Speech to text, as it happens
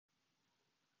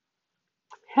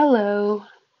Hello.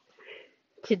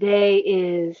 Today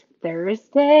is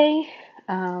Thursday.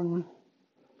 Um,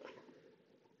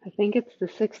 I think it's the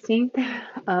 16th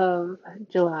of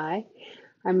July.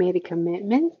 I made a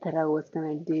commitment that I was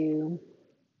going to do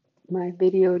my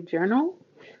video journal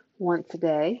once a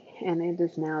day, and it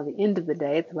is now the end of the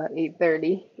day. It's about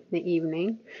 8:30 in the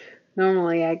evening.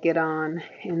 Normally I get on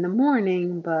in the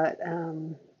morning, but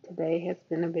today has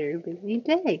been a very busy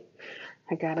day.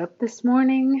 I got up this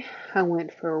morning. I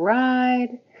went for a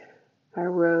ride. I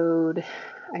rode,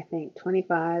 I think,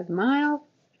 25 miles.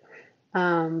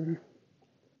 Um,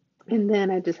 and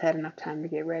then I just had enough time to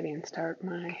get ready and start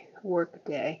my work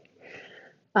day.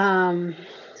 Um,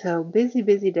 so busy,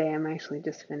 busy day. I'm actually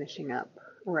just finishing up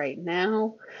right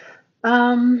now.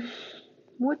 Um,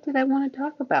 what did I want to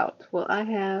talk about? Well, I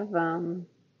have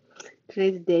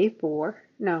today's day four.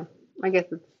 No, I guess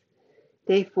it's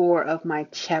day four of my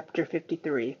chapter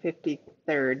 53,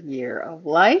 53rd year of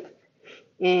life.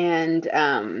 And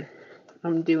I'm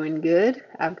doing good.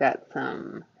 I've got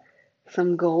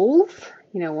some goals.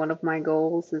 One of my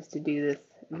goals is to do this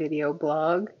video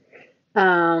blog.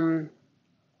 Um,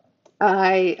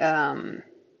 I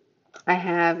I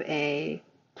have a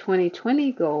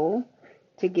 2020 goal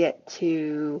to get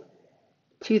to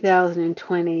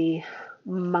 2020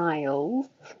 miles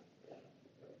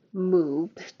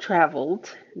moved,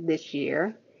 traveled this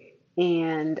year,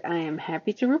 and I am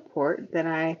happy to report that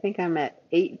I think I'm at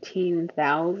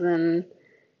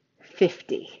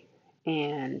 18,050,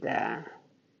 and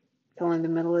it's only the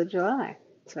middle of July,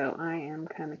 so I am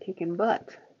kind of kicking butt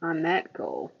on that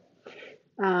goal.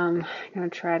 I'm going to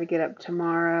try to get up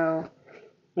tomorrow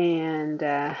and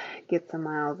get some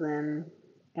miles in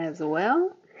as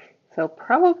well. So,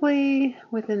 probably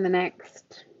within the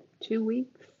next 2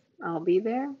 weeks, I'll be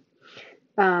there.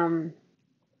 Um,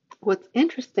 what's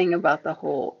interesting about the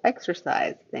whole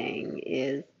exercise thing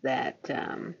is that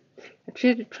I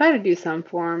try to do some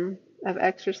form of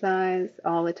exercise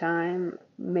all the time,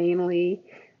 mainly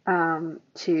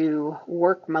to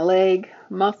work my leg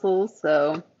muscles.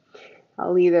 So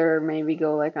I'll either maybe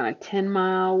go like on a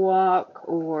 10-mile walk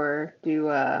or do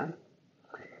a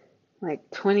like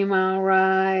 20-mile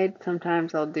ride.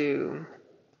 Sometimes I'll do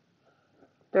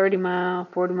 30-mile,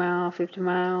 40-mile,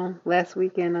 50-mile. Last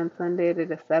weekend on Sunday, I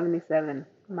did a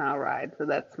 77-mile ride. So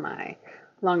that's my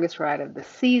longest ride of the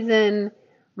season.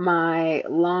 My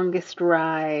longest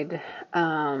ride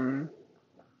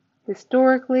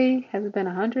historically has been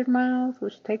 100 miles,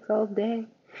 which takes all day.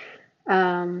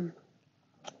 Um,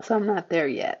 so I'm not there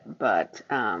yet, but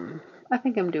I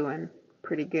think I'm doing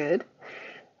pretty good.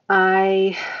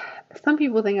 I Some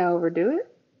people think I overdo it.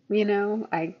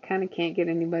 I kind of can't get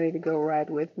anybody to go ride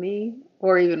with me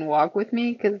or even walk with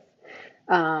me because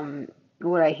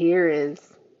what I hear is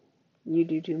you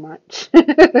do too much.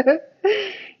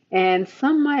 And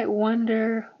some might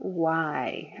wonder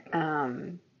why.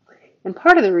 And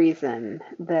part of the reason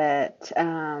that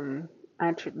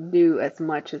do as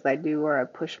much as I do, or I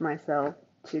push myself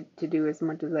to do as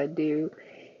much as I do,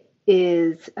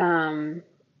 is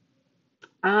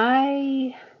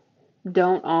I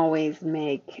don't always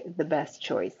make the best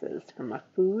choices from a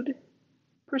food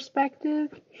perspective.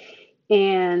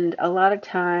 And a lot of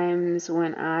times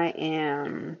when I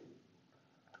am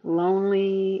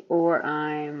lonely or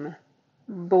I'm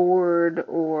bored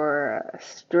or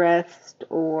stressed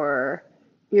or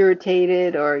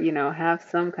irritated or, have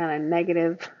some kind of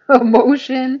negative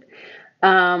emotion,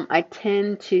 I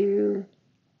tend to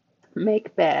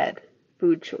make bad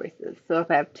food choices. So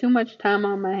if I have too much time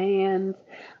on my hands,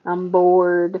 I'm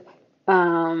bored,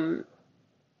 um,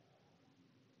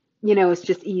 it's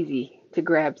just easy to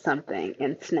grab something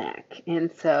and snack.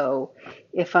 And so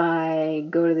if I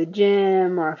go to the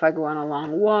gym or if I go on a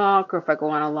long walk or if I go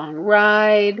on a long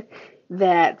ride,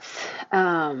 that's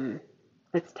um,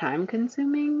 it's time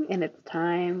consuming and it's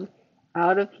time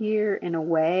out of here in a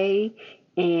way,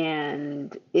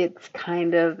 and it's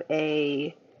kind of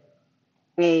a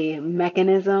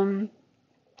mechanism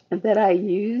that I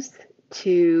use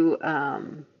to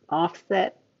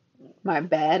offset my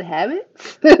bad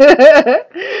habits.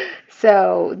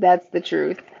 So that's the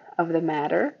truth of the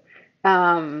matter.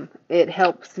 It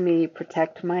helps me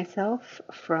protect myself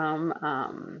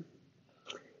from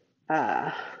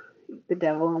uh, the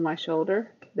devil on my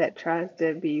shoulder that tries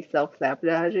to be self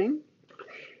sabotaging.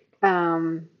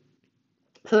 Um,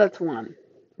 so that's one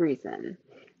reason.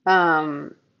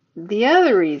 Um, the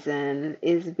other reason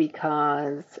is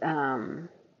because I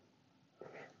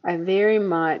very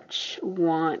much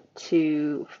want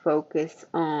to focus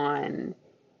on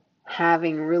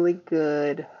having really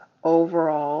good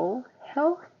overall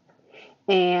health.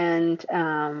 And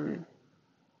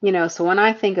So when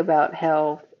I think about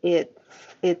health,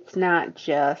 it's not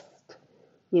just,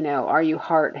 are you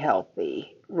heart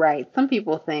healthy, right? Some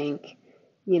people think,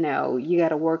 you got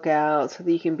to work out so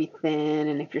that you can be thin,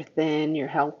 and if you're thin, you're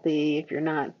healthy. If you're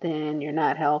not thin, you're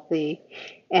not healthy.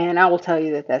 And I will tell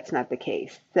you that that's not the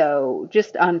case. So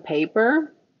just on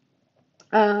paper,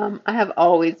 I have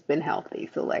always been healthy.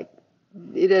 So like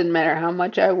it didn't matter how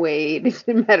much I weighed, it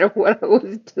didn't matter what I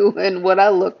was doing, what I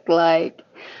looked like.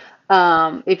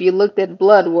 If you looked at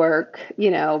blood work,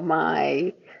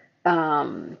 my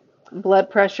um, blood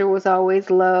pressure was always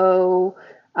low.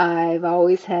 I've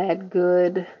always had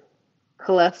good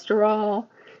cholesterol.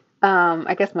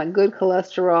 I guess my good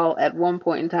cholesterol at one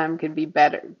point in time could be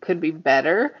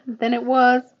better than it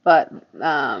was, but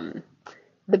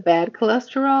the bad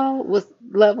cholesterol was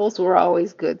levels were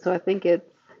always good. So I think it's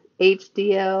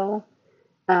HDL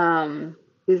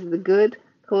is the good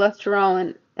cholesterol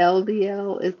and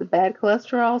LDL is the bad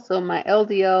cholesterol. So my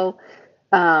LDL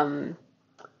um,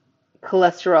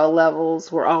 cholesterol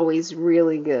levels were always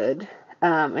really good.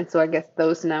 And so I guess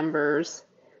those numbers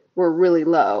were really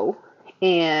low.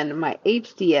 And my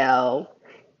HDL,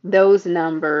 those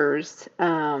numbers,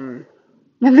 I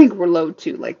think were low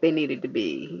too. Like they needed to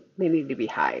be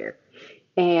higher.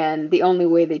 And the only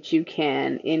way that you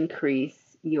can increase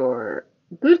your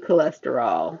good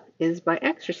cholesterol is by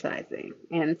exercising.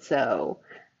 And so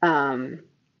um,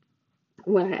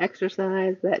 when I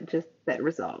exercise, that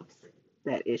resolves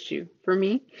that issue for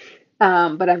me.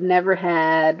 But I've never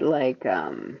had high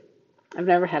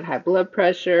blood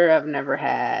pressure. I've never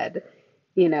had,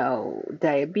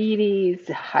 diabetes,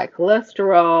 high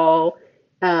cholesterol,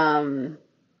 um,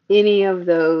 any of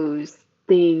those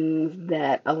things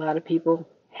that a lot of people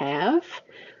have.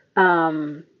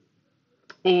 Um,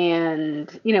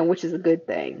 and, which is a good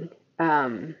thing.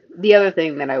 The other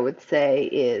thing that I would say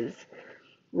is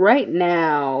right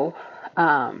now,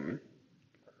 um,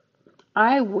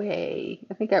 I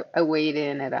think I weighed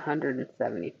in at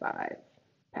 175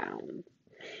 pounds.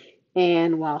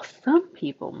 And while some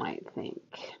people might think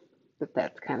that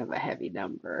that's kind of a heavy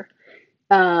number,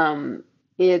 um,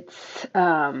 it's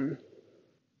um,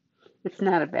 it's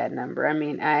not a bad number. I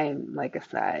mean, I'm like a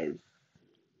size,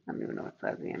 I don't even know what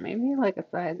size I am, maybe like a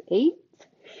size 8.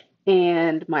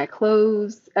 And my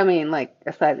clothes, I mean, like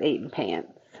a size 8 in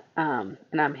pants. And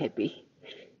I'm hippie.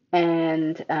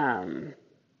 And, on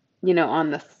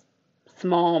the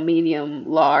small, medium,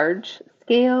 large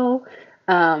scale,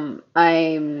 I'm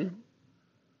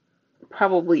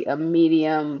probably a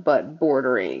medium, but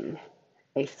bordering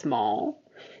a small.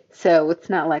 So it's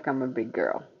not like I'm a big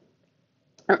girl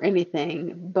or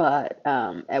anything, but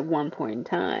at one point in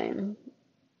time,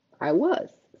 I was.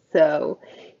 So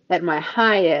at my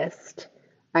highest,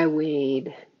 I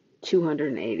weighed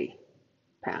 280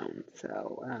 pounds.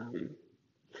 So,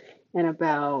 and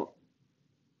about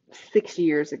 6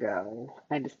 years ago,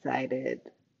 I decided,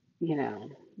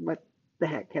 what the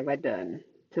heck have I done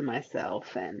to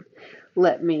myself? And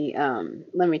let me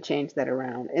change that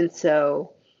around. And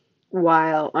so,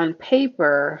 while on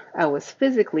paper I was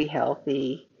physically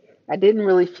healthy, I didn't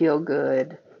really feel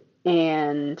good,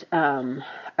 and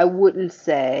I wouldn't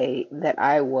say that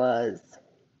I was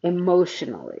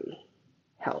emotionally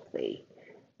healthy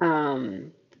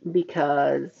um,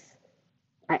 because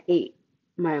I ate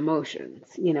my emotions.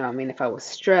 I mean, if I was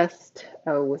stressed,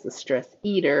 I was a stress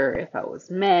eater. If I was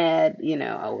mad,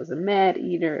 I was a mad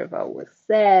eater. If I was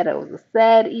sad, I was a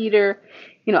sad eater.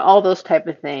 All those type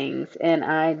of things. And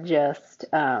I just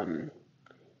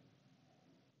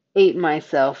ate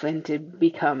myself into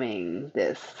becoming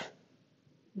this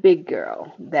big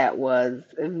girl that was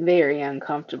very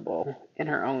uncomfortable in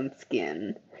her own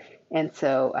skin. And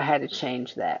so I had to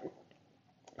change that.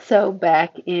 So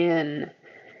back in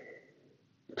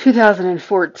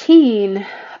 2014,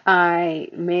 I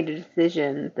made a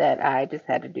decision that I just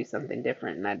had to do something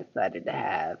different, and I decided to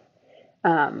have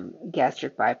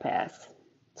gastric bypass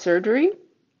surgery,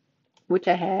 which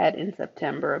I had in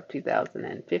September of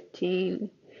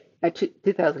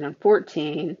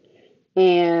 2014,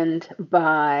 and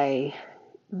by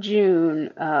June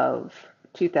of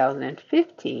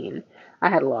 2015, I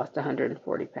had lost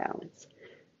 140 pounds.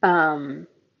 Um,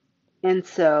 and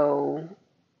so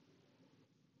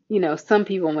some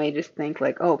people may just think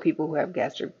like, oh, people who have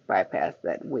gastric bypass,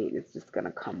 that weight is just going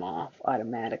to come off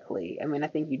automatically. I mean, I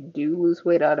think you do lose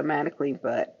weight automatically,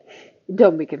 but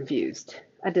don't be confused.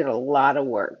 I did a lot of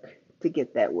work to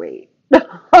get that weight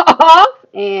off,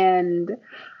 and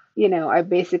I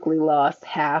basically lost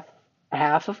half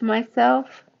of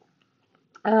myself.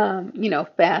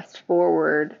 Fast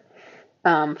forward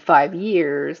 5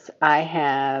 years, I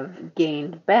have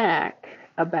gained back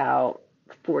about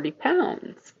 40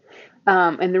 pounds.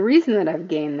 And the reason that I've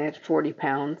gained that 40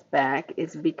 pounds back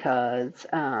is because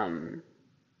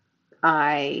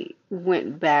I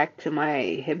went back to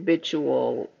my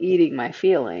habitual eating my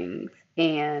feelings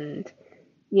and,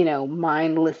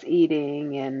 mindless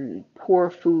eating and poor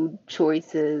food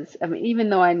choices. I mean, even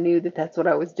though I knew that that's what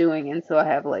I was doing, and so I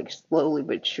have like slowly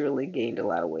but surely gained a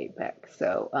lot of weight back.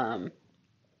 So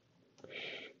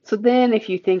then if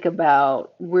you think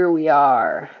about where we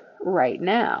are right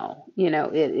now,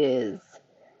 it is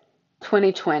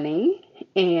 2020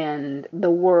 and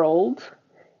the world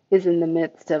is in the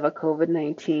midst of a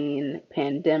COVID-19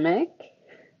 pandemic.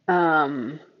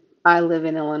 Um, I live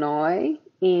in Illinois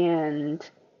and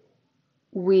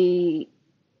we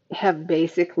have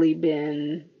basically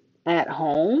been at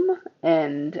home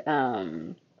and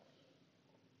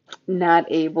not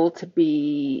able to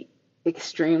be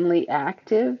extremely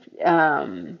active.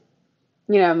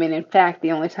 I mean, in fact,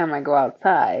 the only time I go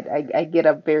outside, I get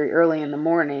up very early in the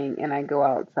morning and I go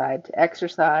outside to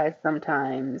exercise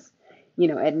sometimes,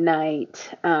 at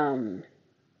night, in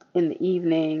the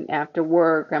evening after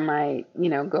work, I might,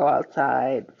 go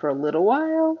outside for a little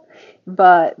while,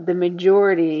 but the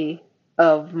majority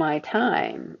of my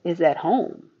time is at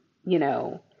home, you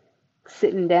know,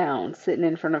 sitting down, sitting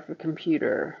in front of a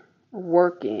computer,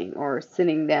 working, or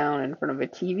sitting down in front of a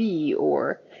TV,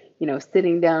 or,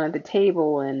 sitting down at the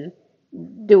table and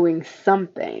doing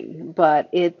something. But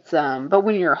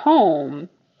when you're home,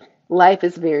 life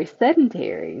is very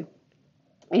sedentary.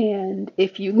 And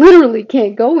if you literally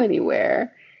can't go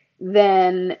anywhere,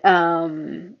 then,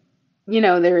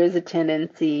 there is a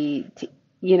tendency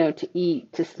to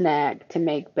eat, to snack, to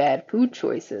make bad food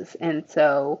choices. And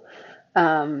so,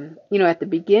 at the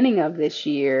beginning of this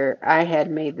year, I had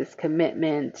made this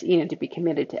commitment, to be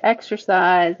committed to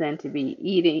exercise and to be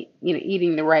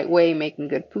eating the right way, making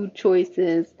good food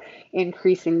choices,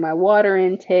 increasing my water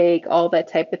intake, all that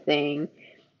type of thing.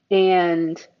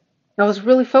 And I was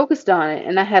really focused on it.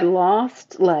 And I had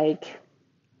lost I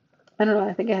don't know,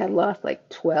 I think I had lost like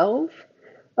 12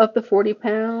 of the 40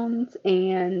 pounds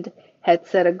and had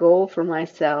set a goal for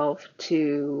myself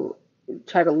to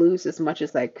try to lose as much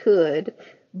as I could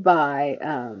by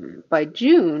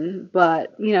June.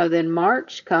 But then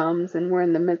March comes and we're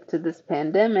in the midst of this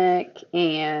pandemic,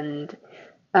 and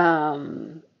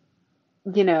um,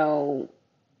 you know,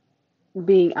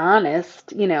 being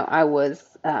honest, I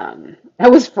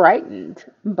was frightened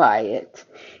by it,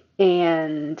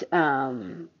 and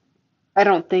I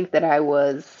don't think that I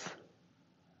was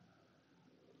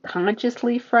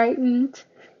consciously frightened.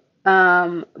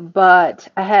 But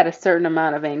I had a certain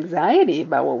amount of anxiety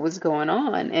about what was going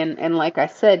on. And like I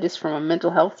said, just from a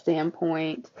mental health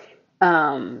standpoint,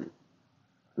 um,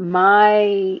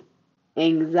 my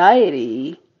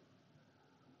anxiety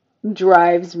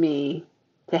drives me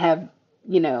to have,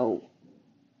 you know,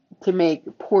 to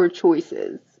make poor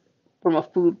choices from a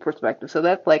food perspective. So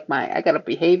that's like I got a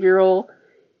behavioral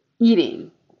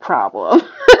eating problem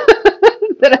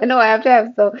that I know I have to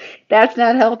have. So that's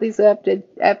not healthy. So I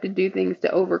have to do things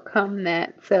to overcome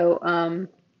that. So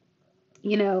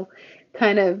you know,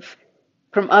 kind of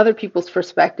from other people's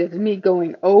perspectives, me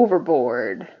going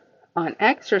overboard on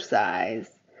exercise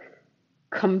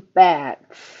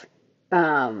combats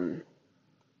um,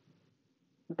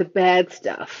 the bad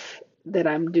stuff that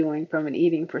I'm doing from an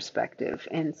eating perspective.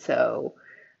 And so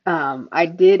I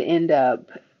did end up,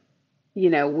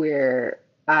 where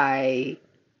I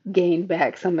gained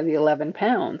back some of the 11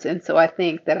 pounds. And so I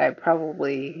think that I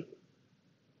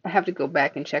have to go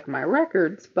back and check my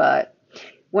records, but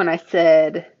when I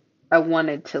said I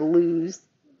wanted to lose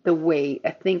the weight,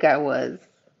 I think I was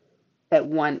at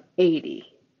 180.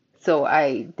 So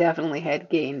I definitely had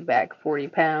gained back 40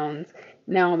 pounds.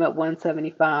 Now I'm at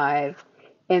 175.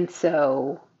 And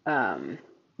so,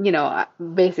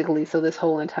 basically, so this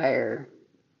whole entire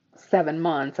 7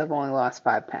 months, I've only lost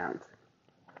 5 pounds.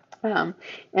 Um,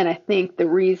 and I think the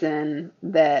reason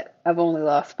that I've only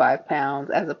lost 5 pounds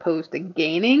as opposed to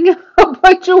gaining a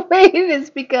bunch of weight is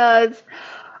because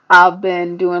I've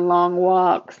been doing long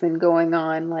walks and going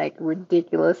on like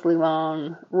ridiculously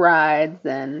long rides,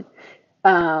 and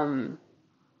um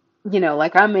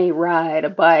like I may ride a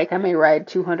bike, I may ride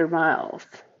 200 miles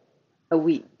a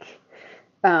week.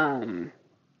 um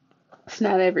it's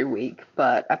not every week,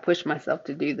 but I push myself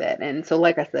to do that. And so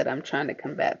like I said, I'm trying to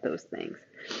combat those things.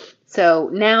 So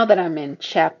now that I'm in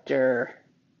chapter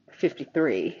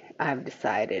 53, I've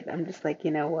decided, I'm just like,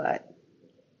 you know what,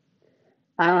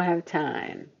 I don't have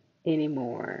time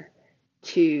anymore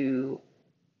to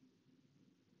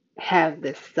have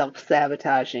this self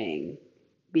sabotaging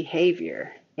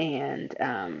behavior. And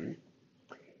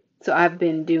So I'm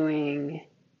doing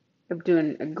a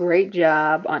great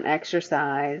job on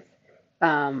exercise.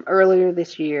 Earlier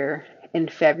this year in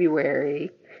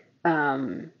February,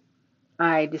 um,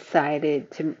 I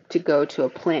decided to go to a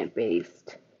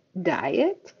plant-based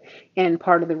diet. And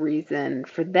part of the reason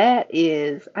for that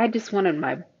is I just wanted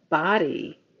my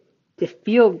body to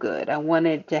feel good. I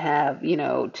wanted to have,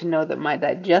 to know that my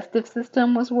digestive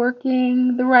system was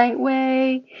working the right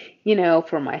way,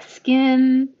 for my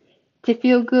skin to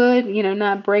feel good,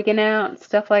 not breaking out,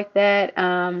 stuff like that.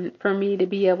 For me to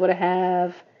be able to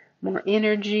have more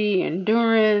energy,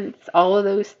 endurance, all of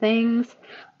those things.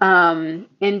 And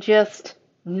just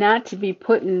not to be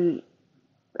putting,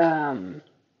 um,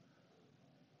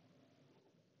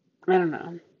 I don't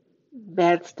know,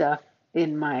 bad stuff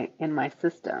in my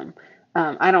system.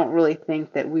 I don't really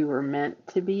think that we were meant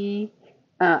to be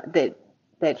that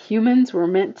humans were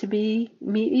meant to be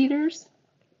meat eaters,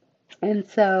 and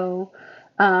so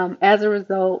as a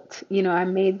result, I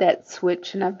made that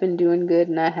switch, and I've been doing good,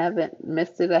 and I haven't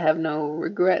missed it. I have no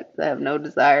regrets. I have no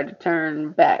desire to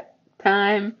turn back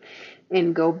time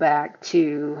and go back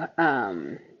to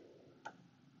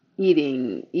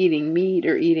eating meat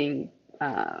or eating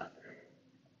uh,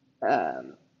 uh,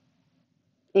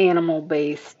 animal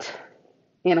based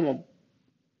animal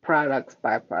products,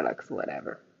 byproducts,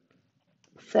 whatever.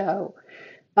 So,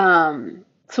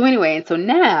 so anyway, and so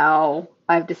now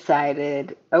I've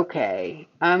decided, okay,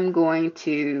 I'm going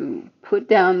to put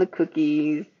down the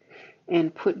cookies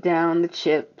and put down the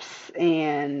chips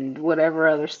and whatever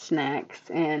other snacks,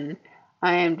 and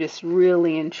I am just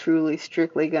really and truly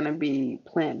strictly going to be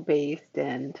plant-based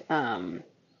and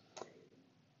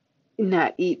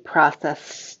not eat processed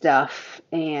stuff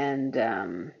and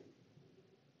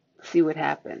see what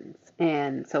happens.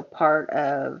 And so part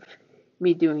of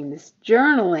me doing this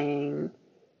journaling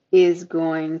is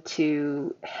going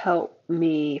to help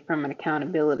me from an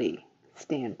accountability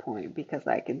standpoint because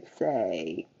I can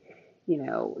say,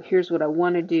 here's what I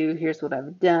want to do, here's what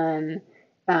I've done,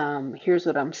 here's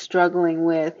what I'm struggling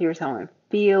with, here's how I'm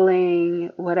feeling,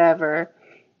 whatever.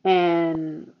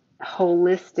 And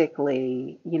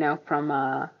holistically, from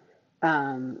how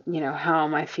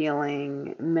am I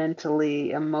feeling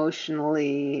mentally,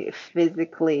 emotionally,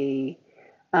 physically?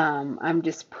 I'm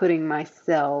just putting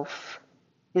myself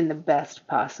in the best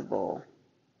possible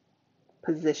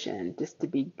position just to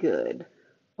be good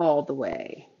all the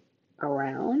way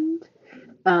around.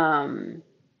 Um,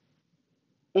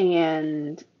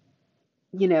 and,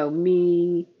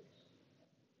 me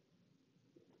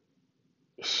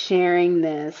sharing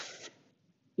this,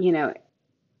 you know,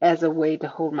 as a way to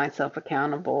hold myself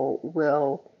accountable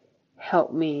will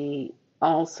help me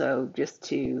also just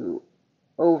to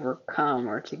overcome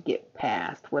or to get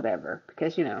past whatever.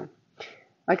 Because,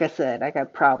 like I said, I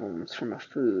got problems from a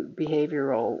food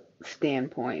behavioral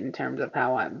standpoint in terms of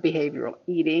how I'm behavioral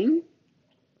eating.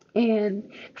 And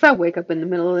because I wake up in the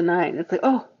middle of the night and it's like,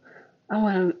 oh, I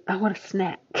want a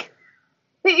snack.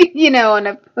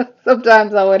 And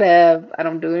sometimes I would have, I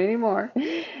don't do it anymore,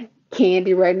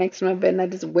 candy right next to my bed, and I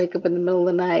just wake up in the middle of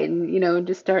the night and,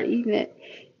 just start eating it.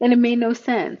 And it made no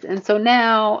sense. And so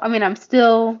now, I mean, I'm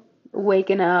still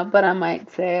waking up, but I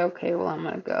might say, okay, well, I'm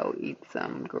going to go eat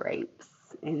some grapes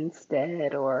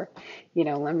instead, or,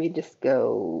 let me just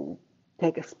go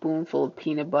take a spoonful of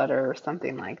peanut butter or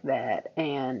something like that.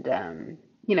 And,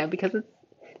 because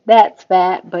that's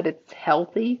fat, but it's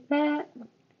healthy fat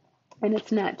and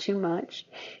it's not too much.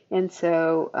 And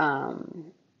so,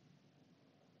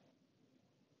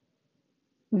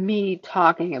 me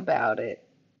talking about it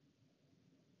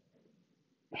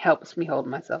helps me hold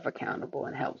myself accountable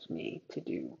and helps me to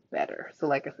do better. So,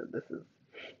 like I said, this is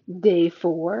day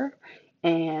 4,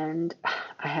 and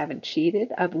I haven't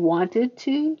cheated. I've wanted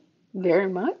to very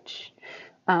much,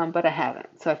 but I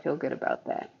haven't. So, I feel good about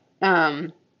that.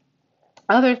 Um,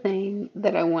 Other thing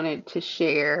that I wanted to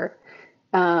share,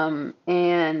 and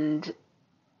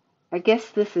I guess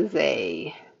this is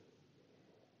I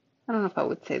don't know if I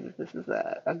would say that this is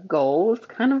a goal. It's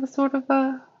kind of a sort of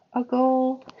a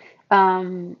goal.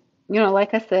 Um,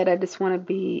 like I said, I just want to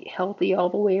be healthy all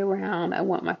the way around. I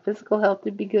want my physical health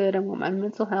to be good. I want my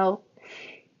mental health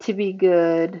to be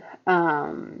good.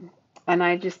 And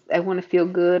I want to feel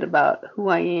good about who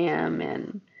I am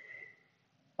and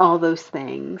all those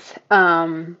things.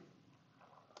 And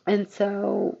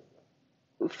so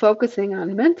focusing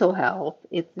on mental health,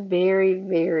 it's very,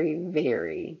 very,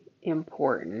 very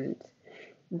important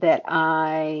that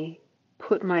I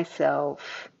put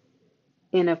myself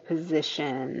in a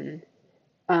position,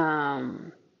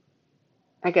 um,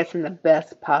 I guess in the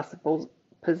best possible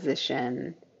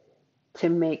position to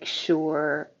make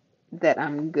sure that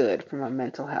I'm good from a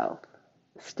mental health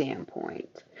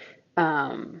standpoint.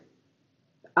 Um,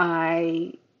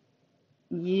 I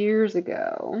years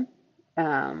ago,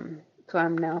 um, so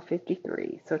I'm now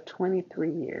 53, so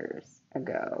 23 years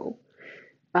ago,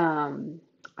 um,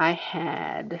 I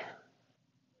had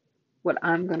what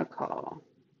I'm going to call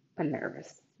a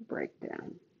nervous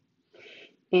breakdown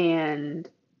and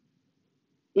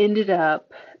ended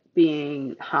up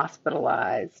being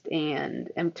hospitalized and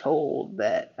am told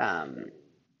that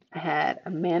I had a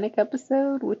manic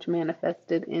episode, which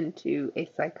manifested into a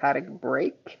psychotic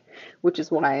break, which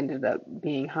is why I ended up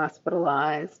being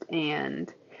hospitalized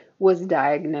and was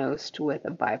diagnosed with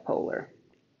a bipolar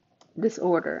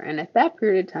disorder. And at that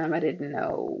period of time, I didn't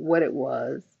know what it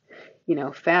was.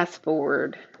 Fast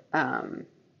forward um,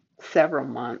 several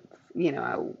months,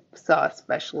 I saw a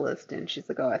specialist and she's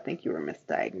like, "Oh, I think you were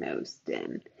misdiagnosed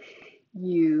and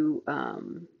you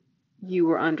you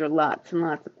were under lots and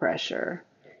lots of pressure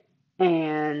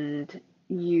and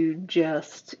you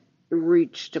just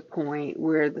reached a point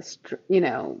where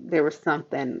there was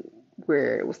something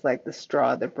where it was like the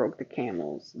straw that broke the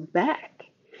camel's back."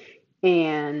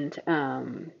 And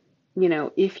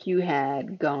if you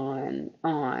had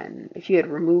if you had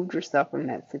removed yourself from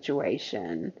that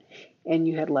situation and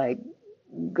you had like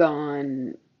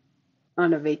gone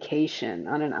on a vacation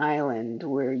on an island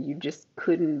where you just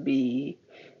couldn't be,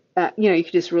 you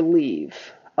could just relieve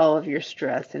all of your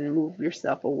stress and move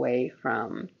yourself away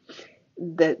from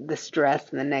the stress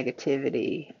and the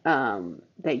negativity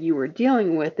that you were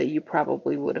dealing with, that you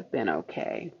probably would have been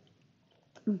okay.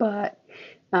 But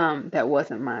that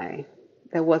wasn't my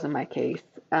case.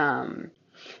 And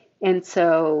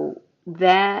so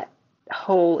that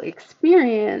whole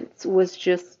experience was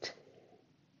just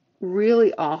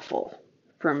really awful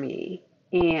for me.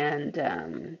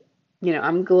 And,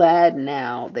 I'm glad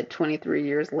now that 23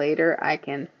 years later, I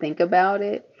can think about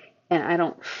it and I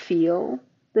don't feel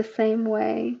the same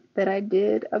way that I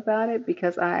did about it,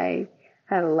 because I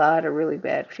had a lot of really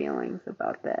bad feelings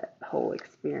about that whole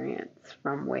experience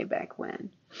from way back when.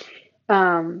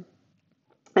 Um,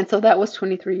 and so that was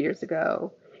 23 years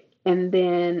ago. And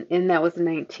that was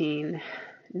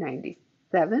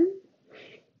 1997.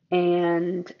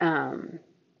 And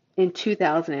in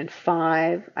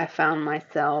 2005, I found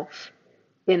myself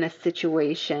in a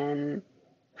situation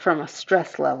from a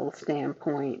stress level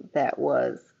standpoint that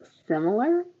was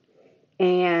similar.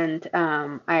 And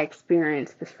I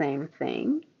experienced the same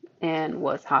thing and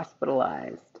was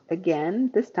hospitalized again,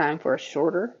 this time for a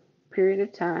shorter period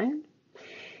of time.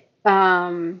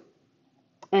 Um,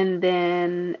 and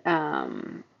then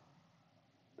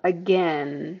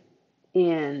again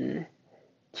in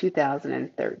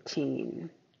 2013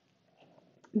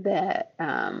 that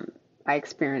I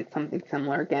experienced something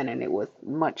similar again, and it was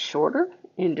much shorter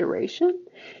in duration.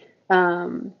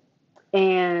 Um,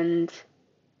 and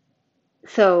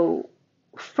so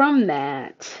from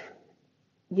that,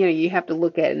 you have to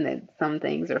look at it that some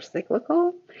things are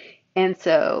cyclical. And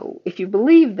so if you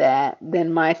believe that,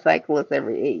 then my cycle is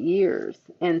every 8 years.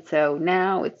 And so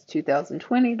now it's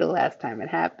 2020. The last time it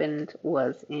happened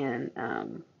was in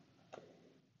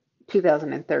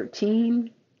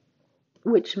 2013,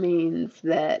 which means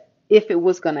that if it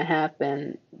was going to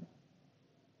happen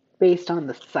based on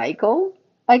the cycle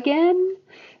again,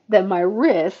 that my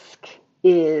risk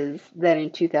is that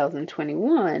in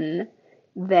 2021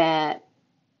 that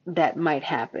that might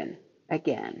happen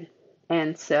again.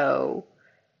 And so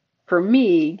for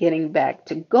me, getting back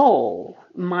to goal,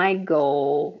 my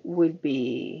goal would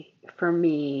be for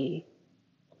me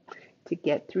to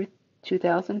get through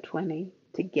 2020,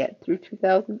 to get through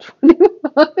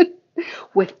 2021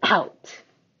 without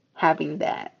having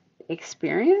that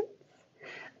experience.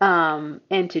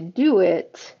 And to do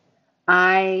it,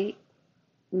 I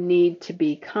need to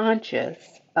be conscious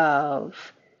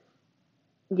of,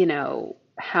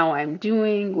 how I'm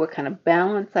doing, what kind of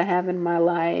balance I have in my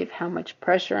life, how much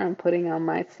pressure I'm putting on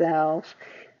myself,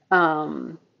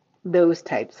 um, those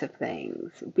types of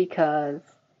things. Because,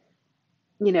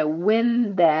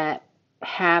 when that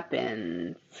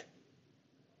happens,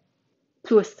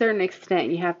 to a certain extent,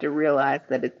 you have to realize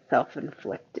that it's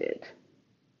self-inflicted.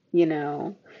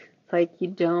 It's like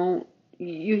you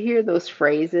hear those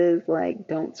phrases like,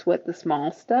 don't sweat the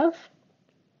small stuff.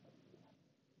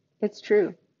 It's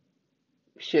true.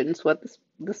 Shouldn't sweat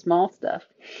the small stuff.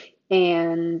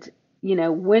 And,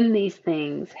 when these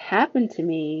things happen to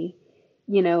me,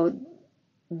 you know,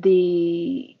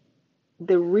 the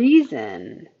the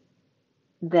reason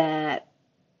that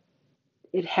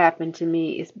it happened to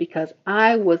me is because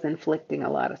I was inflicting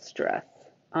a lot of stress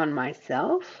on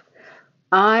myself.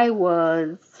 I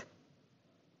was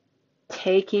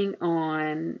taking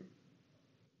on,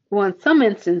 well, in some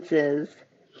instances,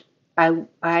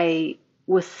 I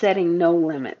was setting no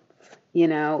limits.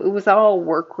 It was all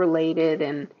work related,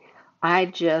 and I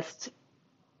just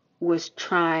was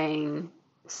trying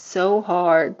so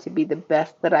hard to be the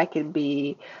best that I could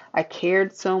be. I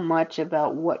cared so much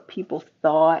about what people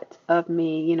thought of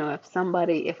me.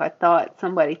 If I thought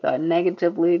somebody thought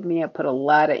negatively of me, I put a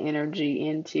lot of energy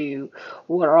into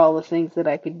what are all the things that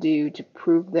I could do to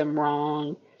prove them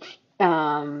wrong,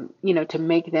 to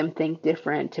make them think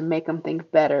different, to make them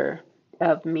think better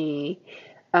of me.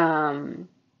 Um,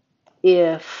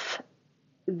 if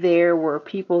there were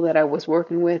people that I was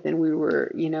working with and we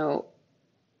were,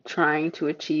 trying to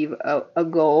achieve a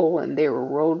goal and there were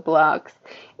roadblocks,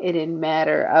 it didn't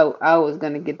matter. I was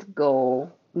going to get the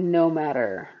goal no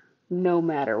matter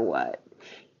what.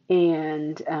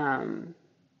 And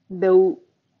though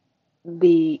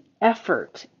the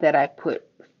effort that I put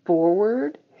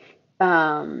forward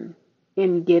um,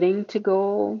 in getting to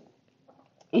goal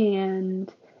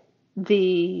and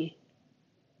the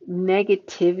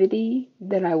negativity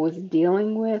that I was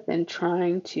dealing with and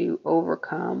trying to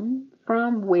overcome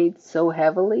from weighed so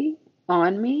heavily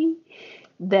on me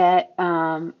that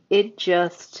it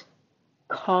just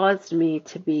caused me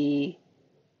to be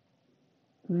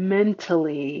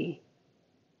mentally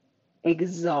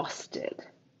exhausted,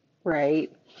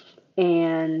 right?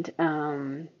 And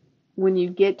when you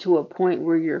get to a point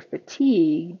where you're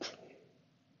fatigued,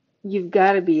 you've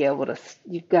got to be able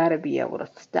to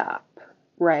stop,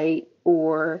 right?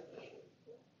 Or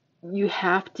you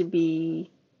have to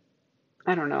be,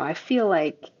 I don't know, I feel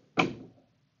like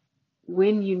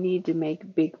when you need to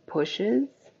make big pushes,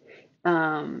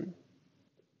 um,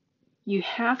 you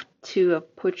have to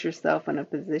have put yourself in a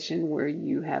position where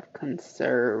you have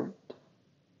conserved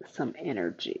some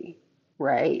energy,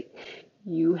 right?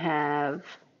 You have,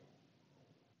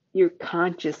 you're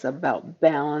conscious about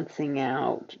balancing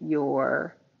out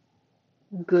your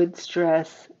good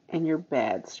stress and your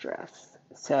bad stress.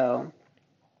 So,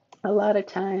 a lot of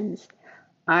times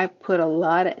I put a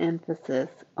lot of emphasis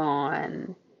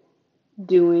on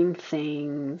doing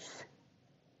things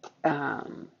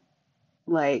um,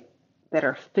 like that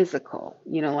are physical.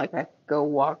 Like I go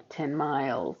walk 10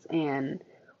 miles, and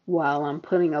while I'm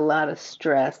putting a lot of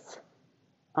stress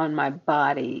on my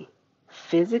body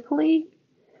physically,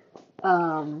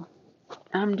 um,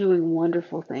 I'm doing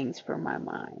wonderful things for my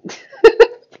mind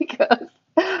because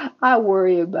I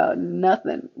worry about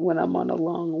nothing when I'm on a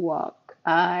long walk.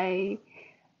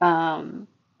 Um,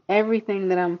 Everything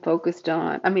that I'm focused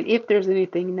on, I mean, if there's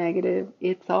anything negative,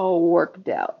 it's all worked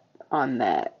out on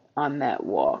that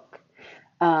walk.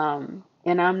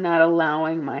 And I'm not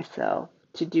allowing myself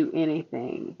to do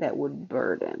anything that would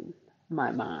burden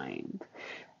my mind.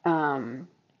 Um,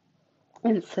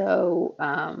 and so,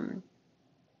 and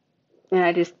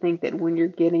I just think that when you're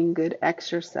getting good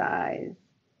exercise,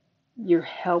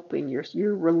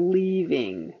 you're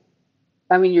relieving.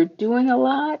 I mean, you're doing a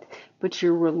lot, but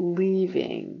you're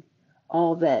relieving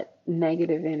all that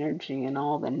negative energy and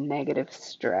all the negative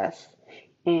stress,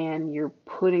 and you're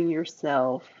putting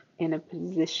yourself in a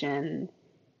position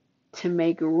to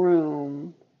make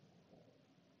room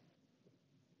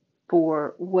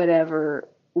for whatever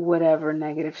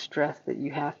negative stress that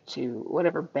you have to,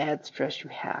 whatever bad stress you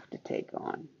have to take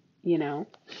on, you know?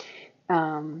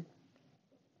 Um,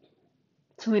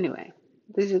 so anyway,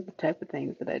 these are the type of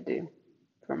things that I do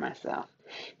for myself.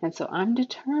 And so I'm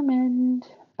determined.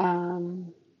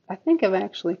 Um, I think I've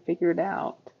actually figured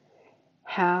out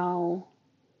how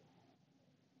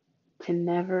to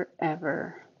never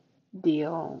ever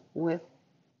deal with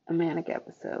a manic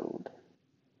episode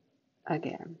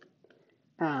again.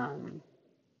 Um,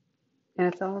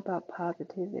 and it's all about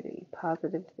positivity,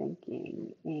 positive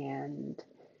thinking, and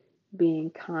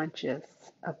being conscious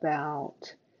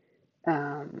about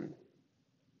um,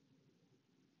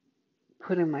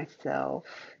 putting myself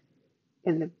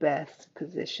in the best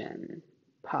position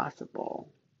possible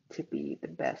to be the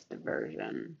best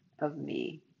version of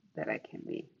me that I can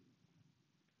be.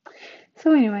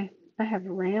 So, anyway, I have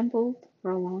rambled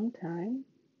for a long time,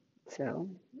 so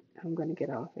I'm going to get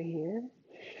off of here.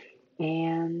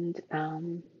 And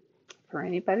for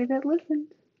anybody that listened,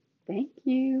 thank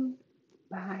you.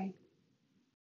 Bye.